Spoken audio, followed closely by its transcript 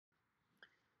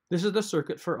This is the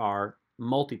circuit for our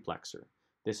multiplexer.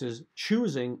 This is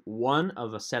choosing one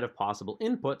of a set of possible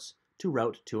inputs to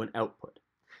route to an output.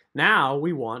 Now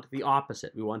we want the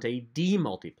opposite. We want a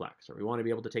demultiplexer. We want to be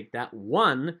able to take that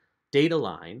one data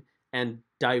line and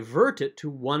divert it to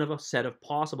one of a set of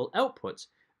possible outputs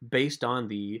based on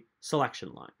the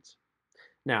selection lines.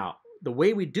 Now, the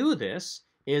way we do this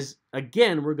is,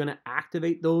 again, we're going to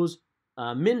activate those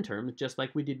minterms just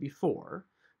like we did before,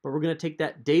 but we're going to take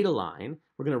that data line,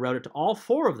 we're going to route it to all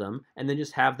four of them, and then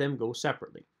just have them go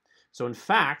separately. So in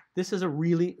fact, this is a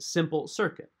really simple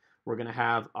circuit. We're going to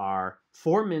have our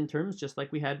four minterms just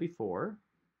like we had before.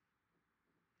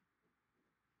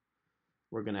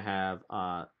 We're going to have,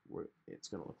 it's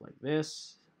going to look like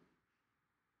this.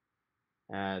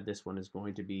 This one is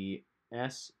going to be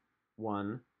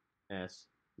S1,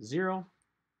 S0.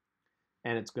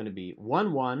 And it's going to be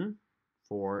 1, 1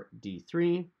 for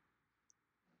D3.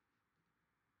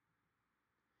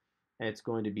 It's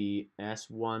going to be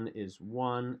S1 is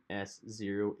 1,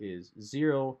 S0 is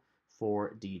 0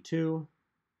 for D2.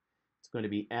 It's going to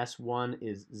be S1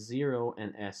 is 0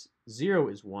 and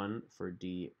S0 is 1 for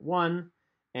D1.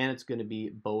 And it's going to be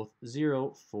both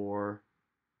 0 for,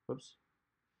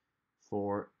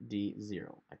 for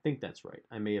D0. I think that's right.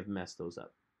 I may have messed those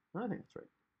up. I think that's right.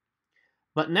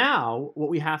 But now what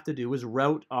we have to do is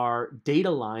route our data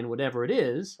line, whatever it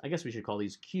is. I guess we should call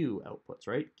these Q outputs,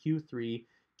 right? Q3,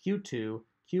 Q2,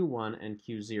 Q1, and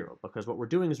Q0. Because what we're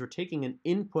doing is we're taking an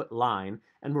input line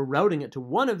and we're routing it to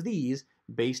one of these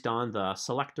based on the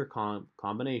selector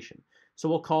combination. So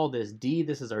we'll call this D.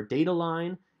 This is our data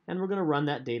line. And we're going to run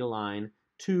that data line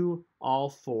to all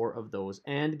four of those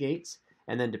AND gates.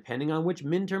 And then depending on which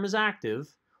minterm is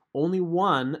active, only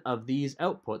one of these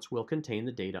outputs will contain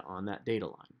the data on that data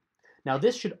line. Now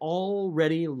this should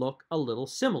already look a little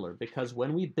similar because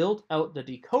when we built out the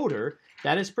decoder,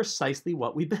 that is precisely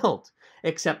what we built,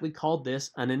 except we called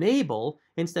this an enable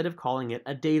instead of calling it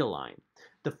a data line.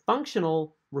 The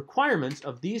functional requirements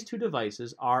of these two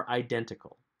devices are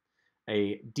identical.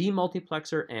 A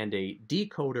demultiplexer and a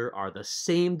decoder are the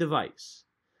same device,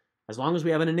 as long as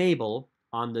we have an enable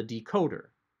on the decoder.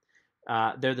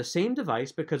 They're the same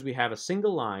device because we have a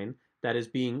single line that is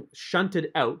being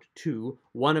shunted out to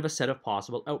one of a set of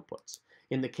possible outputs.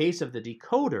 In the case of the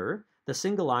decoder, the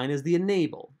single line is the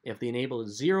enable. If the enable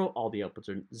is 0, all the outputs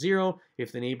are 0.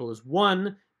 If the enable is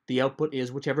 1, the output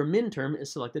is whichever minterm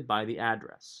is selected by the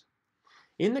address.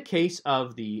 In the case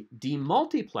of the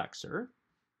demultiplexer,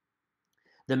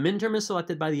 the minterm is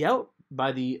selected by the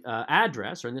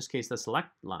address, or in this case the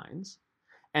select lines,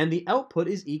 and the output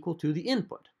is equal to the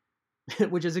input,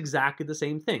 which is exactly the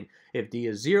same thing. If D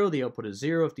is 0, the output is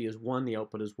 0. If D is 1, the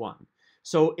output is 1.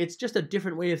 So it's just a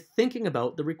different way of thinking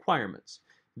about the requirements.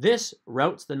 This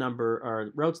routes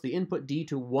the input D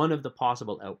to one of the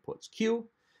possible outputs Q.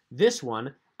 This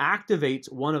one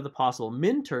activates one of the possible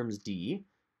minterms D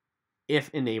if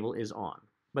enable is on,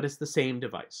 but it's the same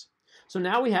device. So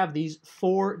now we have these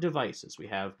four devices. We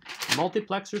have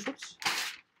multiplexers,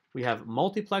 we have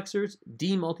multiplexers,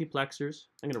 demultiplexers.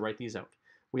 I'm going to write these out.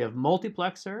 We have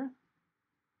multiplexer,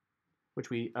 which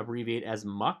we abbreviate as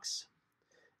MUX.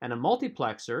 And a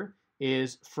multiplexer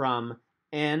is from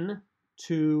N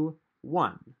to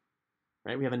 1.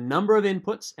 Right? We have a number of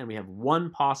inputs and we have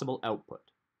one possible output.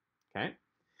 Okay?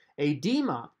 A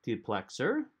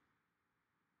demultiplexer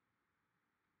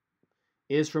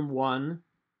is from 1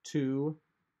 to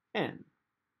N.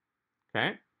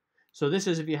 Okay? So this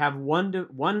is if you have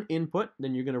one input,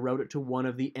 then you're going to route it to one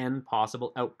of the N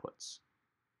possible outputs.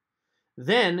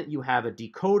 Then you have a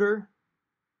decoder.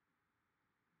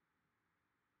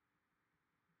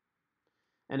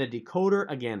 And a decoder,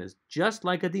 again, is just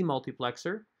like a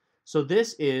demultiplexer. So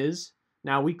this is,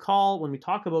 now when we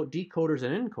talk about decoders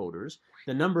and encoders,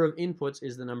 the number of inputs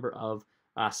is the number of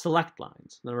select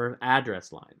lines, the number of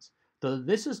address lines. So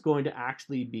this is going to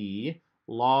actually be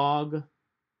log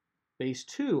base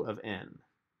 2 of N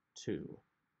to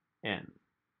N.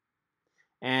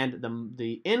 And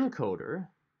the encoder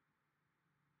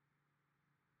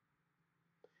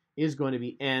is going to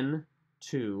be N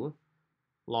to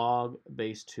log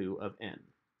base 2 of N.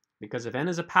 Because if N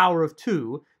is a power of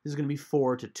 2, this is going to be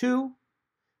 4 to 2.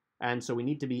 And so we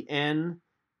need to be N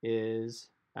is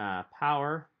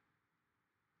power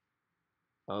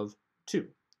of 2.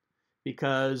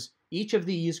 Because each of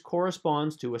these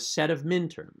corresponds to a set of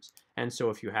minterms. And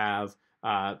so if you have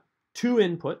 2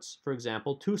 inputs, for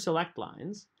example, 2 select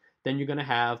lines, then you're going to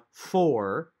have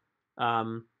 4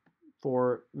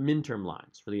 minterm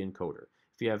lines for the encoder.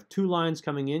 If you have 2 lines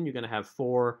coming in, you're going to have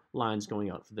 4 lines going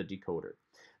out for the decoder.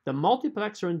 The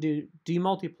multiplexer and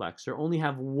demultiplexer only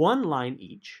have 1 line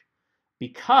each,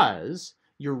 because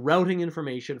you're routing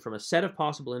information from a set of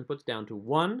possible inputs down to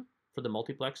one for the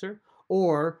multiplexer,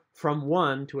 or from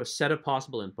one to a set of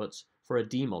possible inputs for a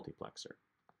demultiplexer.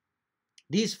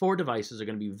 These 4 devices are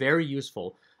going to be very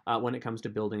useful when it comes to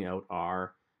building out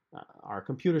our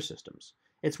computer systems.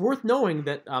 It's worth knowing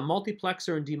that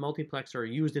multiplexer and demultiplexer are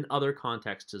used in other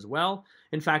contexts as well.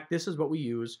 In fact, this is what we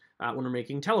use when we're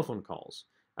making telephone calls.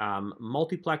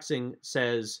 Multiplexing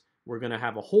says we're going to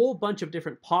have a whole bunch of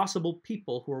different possible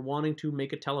people who are wanting to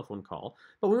make a telephone call,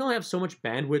 but we only have so much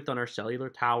bandwidth on our cellular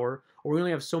tower, or we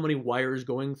only have so many wires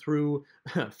going through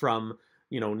from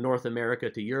North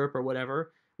America to Europe or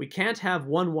whatever. We can't have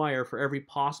one wire for every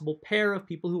possible pair of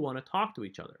people who want to talk to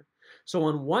each other. So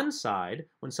on one side,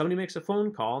 when somebody makes a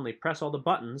phone call and they press all the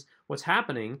buttons, what's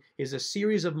happening is a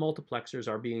series of multiplexers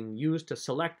are being used to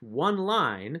select one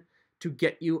line to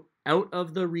get you out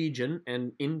of the region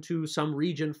and into some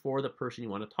region for the person you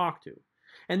want to talk to.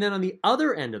 And then on the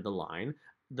other end of the line,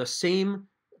 the same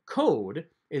code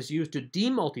is used to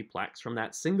demultiplex from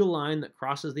that single line that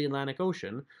crosses the Atlantic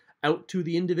Ocean out to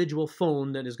the individual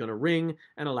phone that is going to ring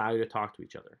and allow you to talk to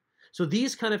each other. So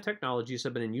these kind of technologies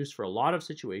have been in use for a lot of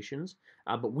situations,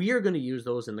 but we are going to use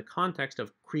those in the context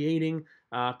of creating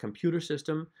a computer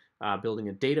system, building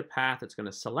a data path that's going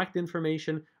to select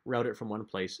information, route it from one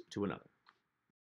place to another.